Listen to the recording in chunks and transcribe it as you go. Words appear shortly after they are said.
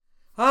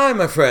Hi,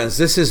 my friends.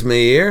 This is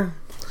Meir.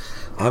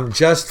 I've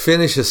just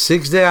finished a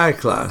 6-day eye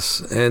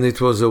class, and it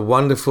was a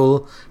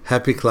wonderful,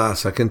 happy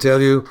class. I can tell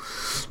you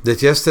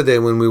that yesterday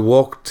when we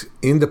walked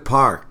in the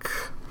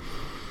park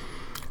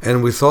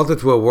and we thought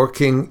that we were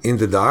working in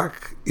the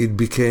dark, it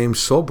became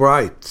so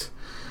bright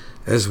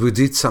as we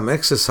did some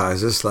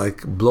exercises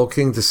like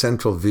blocking the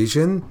central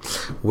vision,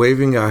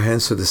 waving our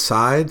hands to the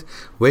side,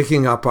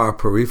 waking up our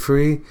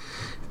periphery,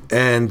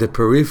 and the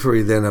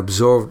periphery then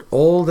absorbed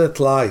all that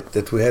light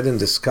that we had in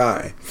the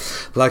sky.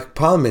 Like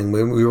palming,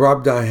 when we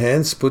rubbed our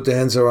hands, put the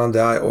hands around the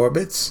eye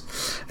orbits,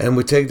 and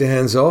we take the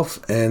hands off,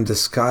 and the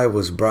sky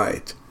was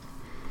bright.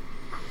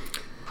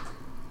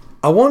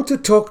 I want to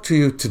talk to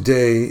you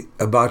today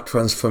about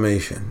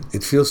transformation.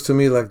 It feels to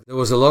me like there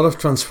was a lot of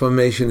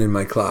transformation in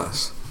my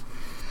class.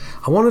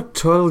 I want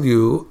to tell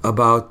you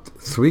about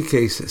 3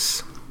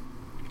 cases.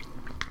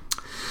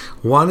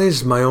 One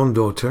is my own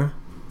daughter.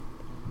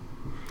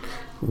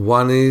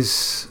 One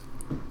is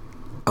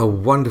a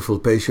wonderful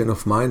patient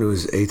of mine who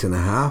is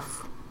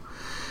 8.5,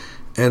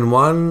 and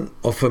one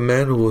of a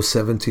man who was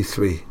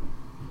 73.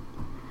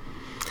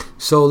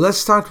 So let's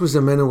start with the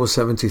man who was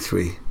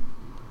 73.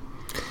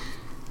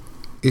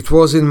 It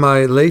was in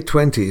my late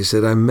 20s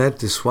that I met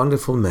this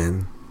wonderful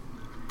man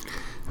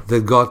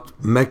that got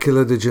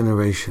macular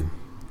degeneration.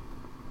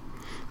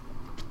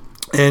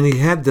 And he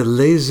had the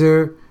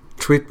laser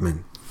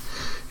treatment.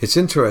 It's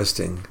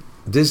interesting.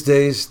 These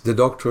days, the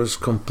doctors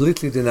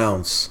completely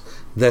denounce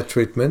that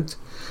treatment,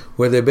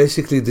 where they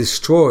basically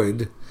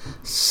destroyed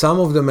some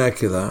of the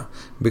macula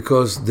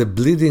because the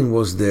bleeding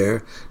was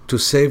there to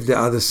save the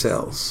other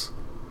cells.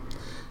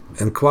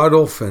 And quite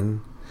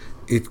often,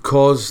 it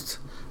caused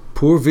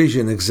poor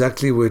vision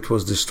exactly where it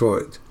was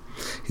destroyed.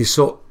 He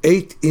saw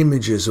 8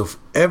 images of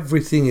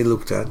everything he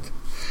looked at.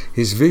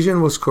 His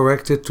vision was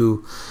corrected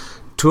to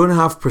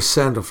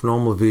 2.5% of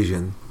normal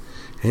vision,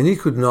 and he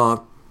could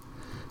not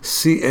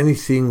see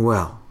anything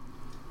well.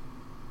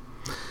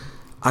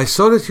 I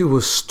saw that he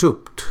was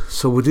stooped,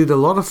 so we did a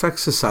lot of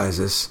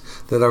exercises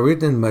that are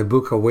written in my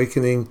book,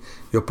 Awakening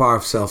Your Power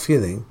of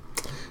Self-Healing,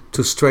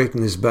 to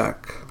straighten his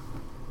back.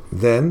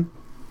 Then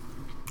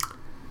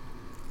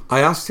I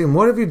asked him,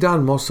 what have you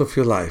done most of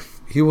your life?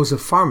 He was a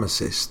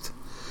pharmacist,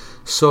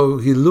 so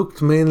he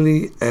looked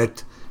mainly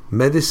at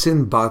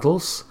medicine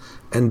bottles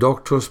and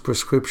doctor's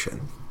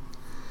prescription.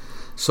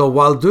 So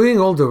while doing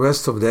all the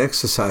rest of the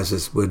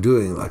exercises we're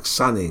doing, like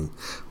sunning,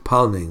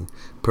 palming,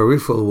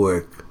 peripheral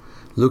work,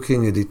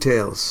 looking at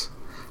details,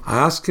 I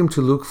asked him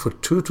to look for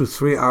 2 to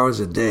 3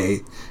 hours a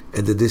day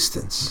at the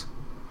distance.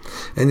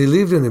 And he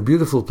lived in a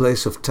beautiful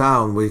place of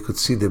town where he could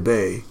see the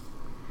bay,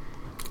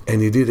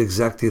 and he did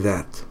exactly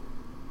that.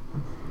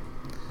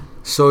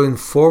 So in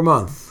 4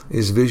 months,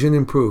 his vision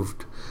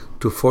improved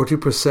to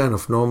 40%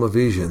 of normal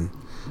vision,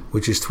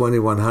 which is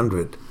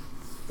 2100,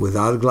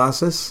 without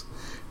glasses,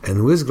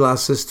 and with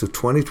glasses to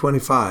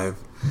 20/25,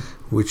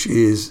 which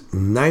is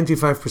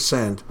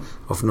 95%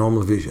 of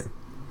normal vision.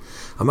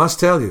 I must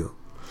tell you,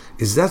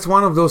 is that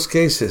one of those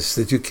cases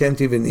that you can't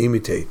even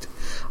imitate.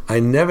 I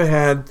never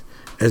had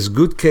as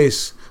good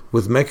case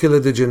with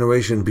macular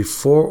degeneration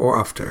before or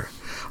after.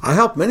 I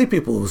help many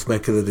people with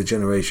macular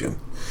degeneration,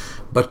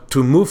 but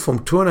to move from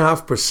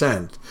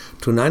 2.5%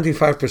 to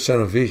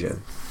 95% of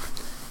vision,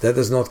 that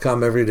does not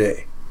come every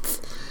day,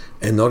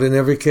 and not in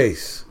every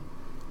case.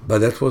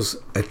 But that was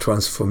a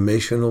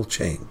transformational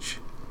change.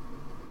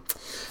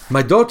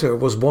 My daughter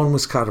was born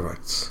with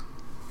cataracts,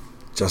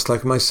 just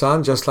like my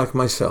son, just like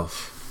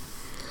myself.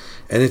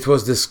 And it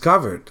was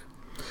discovered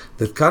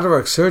that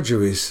cataract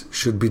surgeries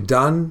should be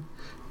done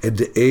at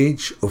the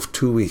age of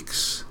 2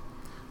 weeks.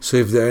 So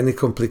if there are any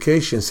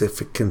complications,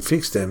 if it can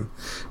fix them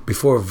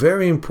before a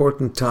very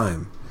important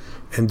time,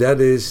 and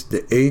that is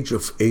the age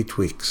of 8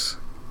 weeks.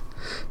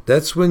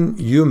 That's when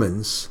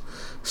humans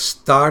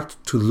start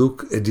to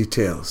look at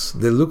details.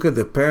 They look at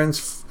the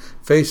parents'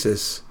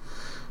 faces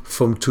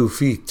from 2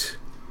 feet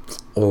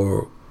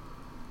or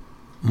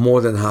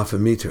more than half a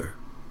meter.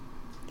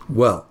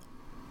 Well,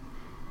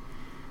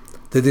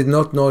 they did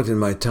not know it in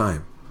my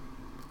time.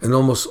 And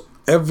almost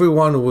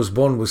everyone who was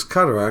born with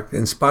cataract,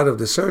 in spite of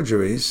the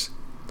surgeries,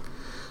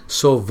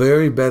 saw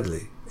very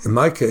badly. In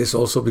my case,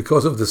 also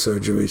because of the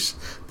surgeries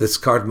that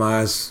scarred my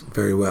eyes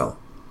very well.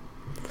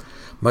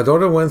 My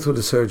daughter went through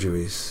the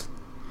surgeries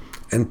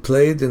and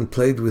played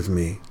with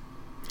me,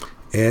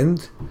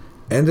 and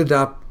ended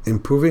up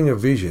improving her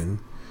vision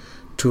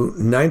to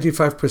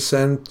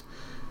 95%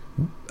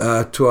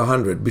 to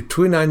 100,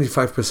 between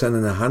 95%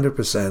 and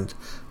 100%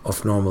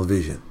 of normal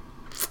vision.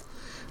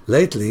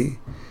 Lately,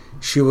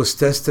 she was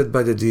tested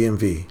by the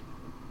DMV.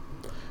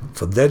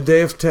 For that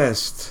day of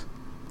test,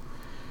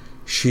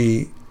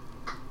 she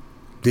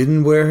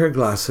didn't wear her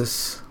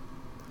glasses.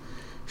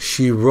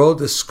 She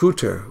rode a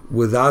scooter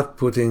without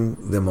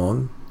putting them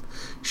on.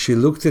 She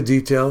looked at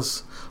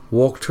details,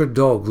 walked her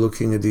dog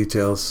looking at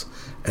details,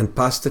 and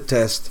passed the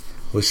test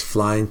with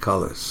flying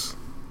colors.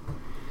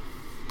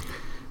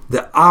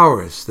 The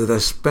hours that I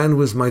spent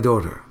with my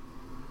daughter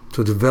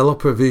to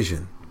develop her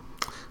vision,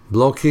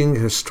 blocking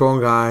her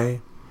strong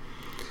eye,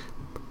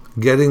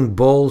 getting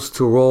balls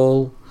to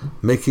roll,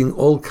 making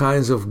all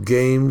kinds of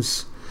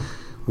games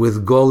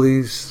with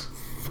goalies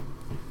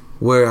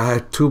where I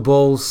had two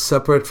balls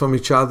separate from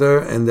each other,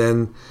 and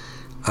then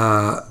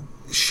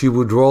she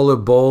would roll a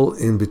ball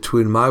in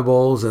between my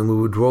balls, and we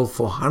would roll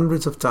for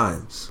hundreds of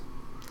times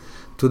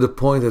to the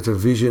point that her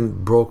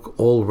vision broke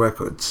all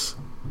records.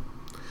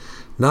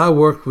 Now I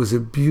worked with a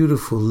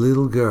beautiful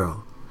little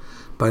girl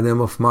by the name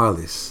of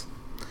Marlies.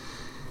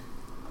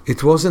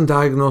 It wasn't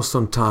diagnosed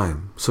on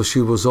time, so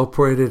she was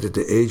operated at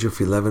the age of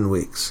 11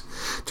 weeks.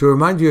 To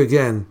remind you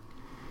again,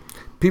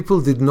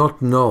 people did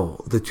not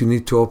know that you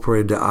need to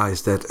operate the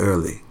eyes that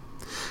early,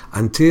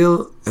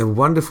 until a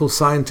wonderful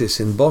scientist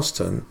in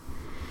Boston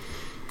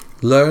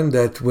learned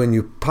that when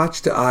you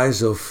patch the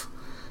eyes of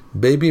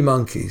baby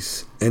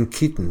monkeys and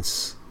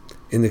kittens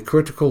in a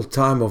critical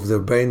time of their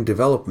brain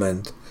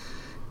development,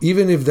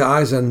 even if the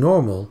eyes are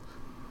normal,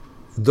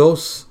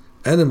 those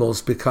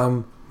animals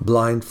become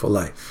blind for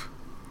life.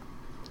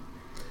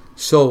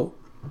 So,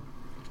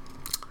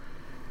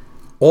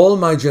 all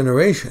my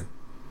generation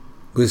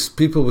with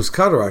people with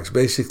cataracts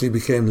basically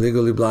became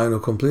legally blind or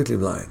completely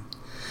blind.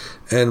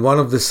 And one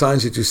of the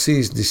signs that you see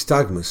is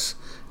nystagmus,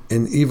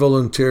 an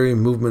involuntary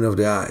movement of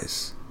the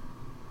eyes.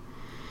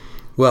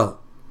 Well,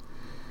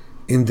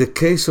 in the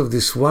case of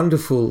this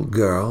wonderful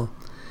girl,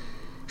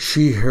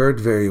 she heard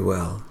very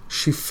well.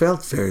 She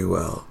felt very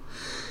well.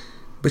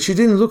 But she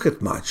didn't look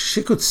at much.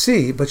 She could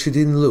see, but she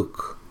didn't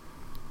look.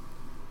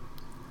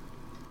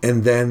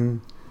 And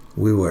then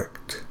we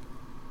worked.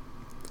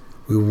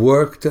 We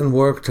worked and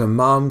worked. Her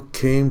mom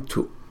came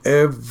to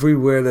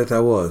everywhere that I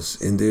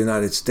was, in the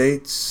United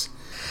States,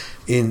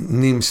 in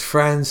Nimes,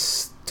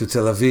 France, to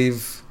Tel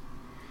Aviv.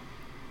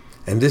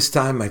 And this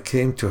time I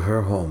came to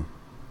her home,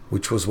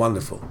 which was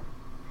wonderful.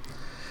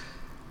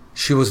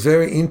 She was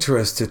very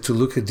interested to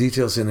look at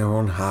details in her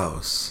own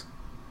house.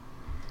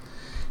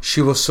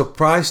 She was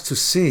surprised to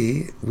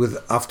see,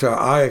 after our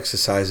eye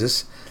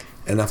exercises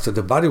and after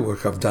the body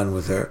work I've done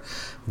with her,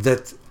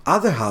 that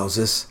other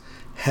houses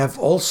have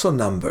also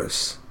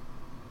numbers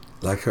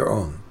like her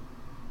own.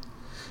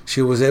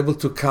 She was able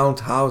to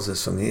count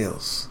houses on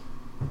hills.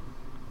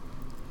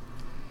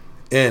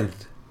 And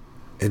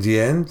at the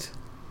end,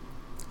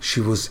 she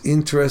was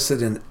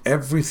interested in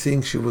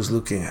everything she was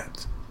looking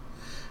at,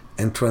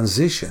 and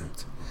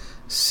transitioned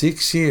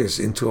 6 years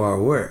into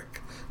our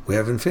work. We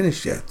haven't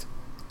finished yet.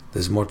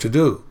 There's more to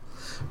do.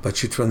 But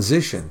she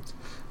transitioned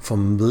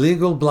from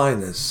legal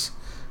blindness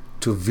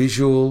to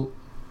visual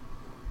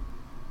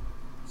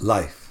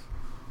life.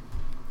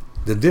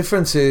 The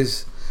difference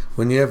is,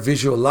 when you have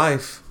visual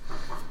life,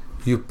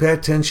 you pay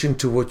attention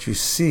to what you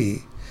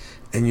see,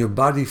 and your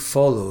body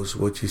follows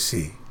what you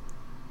see.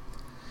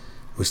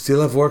 We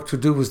still have work to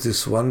do with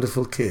this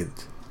wonderful kid,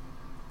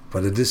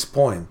 but at this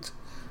point,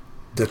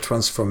 the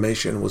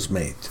transformation was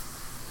made.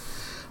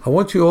 I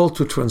want you all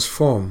to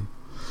transform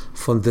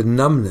from the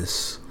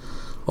numbness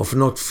of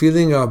not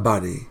feeling our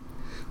body,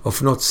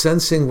 of not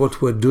sensing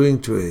what we're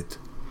doing to it,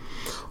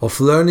 of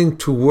learning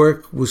to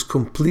work with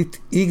complete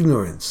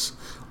ignorance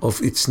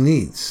of its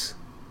needs,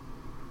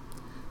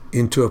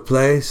 into a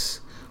place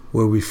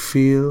where we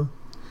feel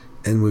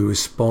and we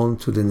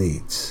respond to the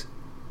needs.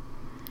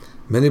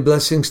 Many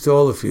blessings to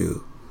all of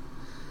you.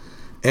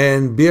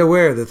 And be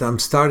aware that I'm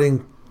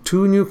starting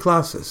 2 new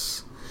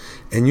classes.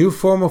 A new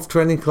form of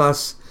training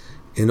class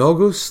in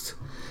August,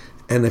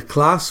 and a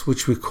class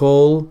which we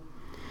call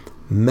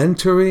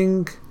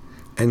mentoring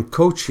and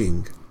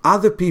coaching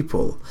other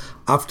people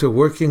after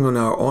working on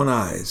our own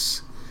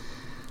eyes,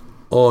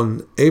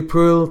 on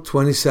April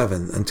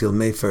 27 until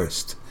May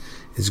 1st.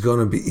 It's going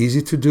to be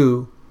easy to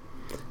do.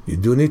 You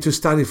do need to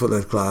study for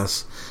that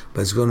class,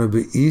 but it's going to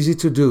be easy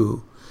to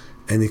do,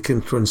 and it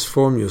can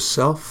transform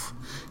yourself,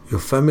 your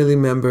family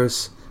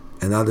members,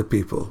 and other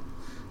people.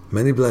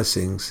 Many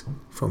blessings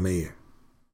from Meir.